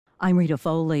I'm Rita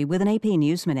Foley with an AP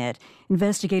News Minute.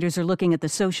 Investigators are looking at the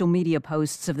social media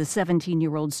posts of the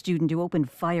 17-year-old student who opened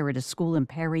fire at a school in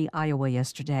Perry, Iowa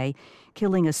yesterday,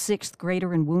 killing a sixth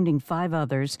grader and wounding 5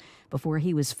 others before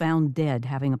he was found dead,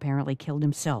 having apparently killed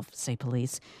himself, say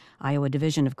police. Iowa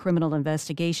Division of Criminal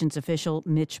Investigations official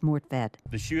Mitch Mortvedt.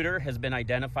 The shooter has been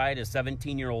identified as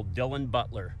 17-year-old Dylan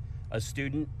Butler, a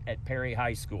student at Perry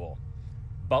High School.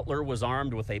 Butler was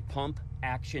armed with a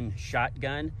pump-action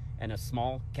shotgun and a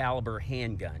small caliber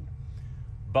handgun.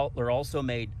 Butler also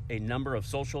made a number of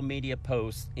social media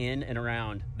posts in and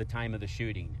around the time of the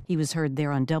shooting. He was heard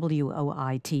there on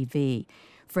WOI-TV.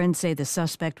 Friends say the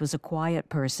suspect was a quiet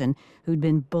person who'd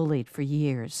been bullied for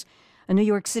years. A New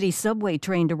York City subway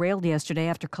train derailed yesterday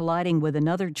after colliding with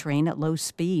another train at low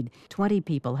speed. 20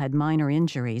 people had minor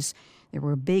injuries. There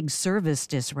were big service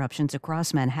disruptions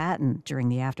across Manhattan during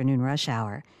the afternoon rush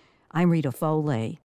hour. I'm Rita Foley.